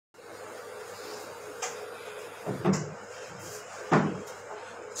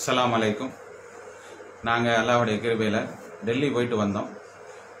அஸ்ஸலாமு அலைக்கும். நாங்கள் அல்லாஹ்வுடைய கிருபையில் டெல்லி போயிட்டு வந்தோம்.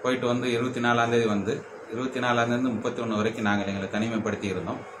 போயிட்டு வந்து 24ஆம் தேதி வந்து 24ஆம் தேதி 31 வரைக்கும் நாங்கள் எங்களை தனிமைப்படுத்தி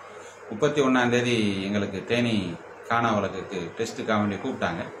இருந்தோம். 31ஆம் தேதி எங்களுக்கு தேனி காணாவளத்துக்கு டெஸ்ட்டுக்காக வேண்டி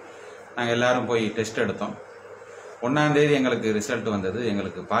கூப்பிட்டாங்க. நாங்கள் எல்லாரும் போய் டெஸ்ட் எடுத்தோம். 1ஆம் தேதி எங்களுக்கு ரிசல்ட் வந்தது.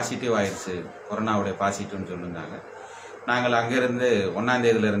 எங்களுக்கு பாசிட்டிவ் ஆயிடுச்சு, கொரோனாவுடைய பாசிட்டிவ்னு சொல்லியிருந்தாங்க. நாங்கள் அங்கேருந்து 1ஆம்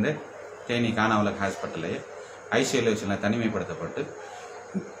தேதியிலேருந்து தேனி காணாவளக்கு ஹாஸ்பிட்டல்லையே ஐசோலேஷனில் தனிமைப்படுத்தப்பட்டு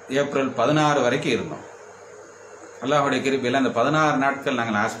ஏப்ரல் 16 வரைக்கும் இருந்தோம். அல்லாஹுடைய கிருபையில் அந்த 16 நாட்கள்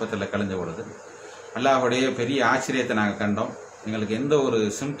நாங்கள் ஆஸ்பத்திரியில் கழிஞ்ச பொழுது அல்லாஹுடைய பெரிய ஆச்சரியத்தை நாங்கள் கண்டோம். எங்களுக்கு எந்த ஒரு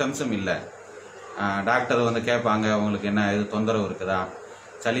சிம்டம்ஸும் இல்லை. டாக்டர் வந்து கேட்பாங்க, உங்களுக்கு என்ன இது தொந்தரவு இருக்குதா,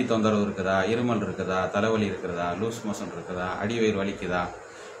 சளி தொந்தரவு இருக்குதா, இருமல் இருக்குதா, தலைவலி இருக்கிறதா, லூஸ் மோஷன் இருக்குதா, அடிவயிறு வலிக்குதா.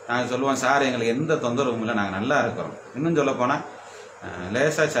 நாங்கள் சொல்லுவோம், சார் எங்களுக்கு எந்த தொந்தரவும் இல்லை, நாங்கள் நல்லா இருக்கிறோம். இன்னும் சொல்லப்போனால்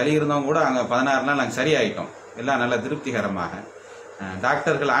லேசாக சளி இருந்தவங்க கூட அங்கே 16 நாள் நாங்கள் சரியாயிட்டோம். எல்லாம் நல்லா திருப்திகரமாக.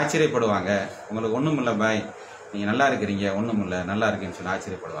 டாக்டர்கள் ஆச்சரியப்படுவாங்க, உங்களுக்கு ஒன்றும் இல்லை பாய், நீங்கள் நல்லா இருக்கிறீங்க, ஒன்றும் இல்லை, நல்லா இருக்கீங்கன்னு சொல்லி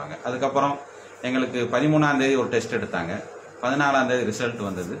ஆச்சரியப்படுவாங்க. அதுக்கப்புறம் எங்களுக்கு 13ஆம் தேதி ஒரு டெஸ்ட் எடுத்தாங்க. 14ஆம் தேதி ரிசல்ட்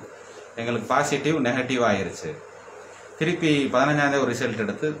வந்தது. எங்களுக்கு பாசிட்டிவ் நெகட்டிவ் ஆயிருச்சு. திருப்பி 15ஆம் தேதி ஒரு ரிசல்ட்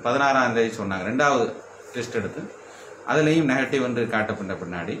எடுத்து 16ஆம் தேதி சொன்னாங்க, 2வது டெஸ்ட் எடுத்து அதுலேயும் நெகட்டிவ் என்று காட்டப்பட்ட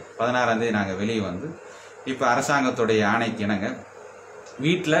பின்னாடி 16ஆம் தேதி நாங்கள் வெளியே வந்து இப்போ அரசாங்கத்துடைய ஆணைக்கு இணங்க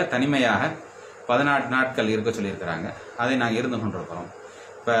வீட்டில் தனிமையாக 14 நாட்கள் இருக்க சொல்லியிருக்கிறாங்க. அதை நாங்கள் இருந்து கொண்டிருக்கிறோம்.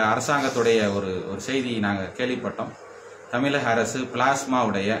 இப்போ அரசாங்கத்துடைய ஒரு செய்தி நாங்கள் கேள்விப்பட்டோம். தமிழக அரசு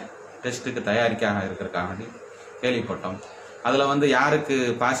பிளாஸ்மாவுடைய டெஸ்ட்டுக்கு தயாரிக்காக இருக்கிறதுக்காக கேள்விப்பட்டோம். அதில் வந்து யாருக்கு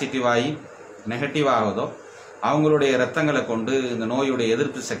பாசிட்டிவ் ஆகி நெகட்டிவ் ஆகுதோ அவங்களுடைய இரத்தங்களை கொண்டு இந்த நோயுடைய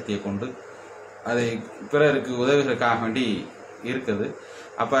எதிர்ப்பு சக்தியை கொண்டு அதை பிறருக்கு உதவுவதற்காக வேண்டி இருக்குது.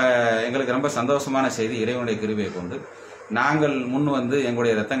 அப்போ எங்களுக்கு ரொம்ப சந்தோஷமான செய்தி. இறைவனுடைய கிருபையை கொண்டு நாங்கள் முன் வந்து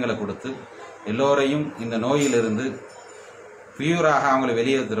எங்களுடைய இரத்தங்களை கொடுத்து எல்லோரையும் இந்த நோயிலிருந்து பியூராக அவங்களை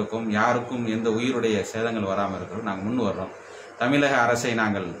வெளியேற்றிருக்கும், யாருக்கும் எந்த உயிருடைய சேதங்கள் வராமல் இருக்கிறோம். நாங்கள் முன் வர்றோம். தமிழக அரசை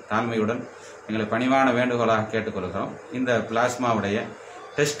நாங்கள் தாழ்மையுடன் எங்களை பணிவான வேண்டுகோளாக கேட்டுக்கொள்கிறோம். இந்த பிளாஸ்மாவுடைய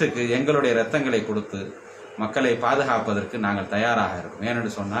டெஸ்ட்டுக்கு எங்களுடைய இரத்தங்களை கொடுத்து மக்களை பாதுகாப்பதற்கு நாங்கள் தயாராக இருக்கோம்.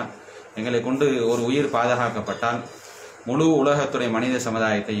 ஏனென்று சொன்னால் எங்களை கொண்டு ஒரு உயிர் பாதுகாக்கப்பட்டால் முழு உலகத்துடைய மனித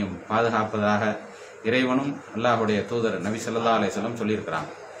சமுதாயத்தையும் பாதுகாப்பதாக இறைவனும் அல்லாஹுடைய தூதர் நபி ஸல்லல்லாஹு அலைஹி வஸல்லம் சொல்லியிருக்கிறாங்க.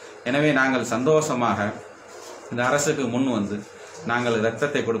 எனவே நாங்கள் சந்தோஷமாக இந்த அரசுக்கு முன் வந்து நாங்கள்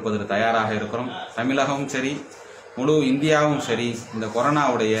இரத்தத்தை கொடுப்பதற்கு தயாராக இருக்கிறோம். தமிழகமும் சரி, முழு இந்தியாவும் சரி, இந்த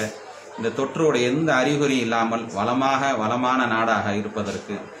கொரோனாவுடைய இந்த தொற்றுடைய எந்த அறிகுறி இல்லாமல் வளமான நாடாக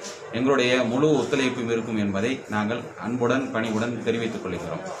இருப்பதற்கு எங்களுடைய முழு ஒத்துழைப்பும் இருக்கும் என்பதை நாங்கள் அன்புடன் பணிவுடன் தெரிவித்துக்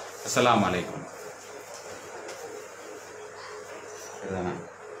கொள்கிறோம். அஸ்ஸலாமு அலைக்கும்.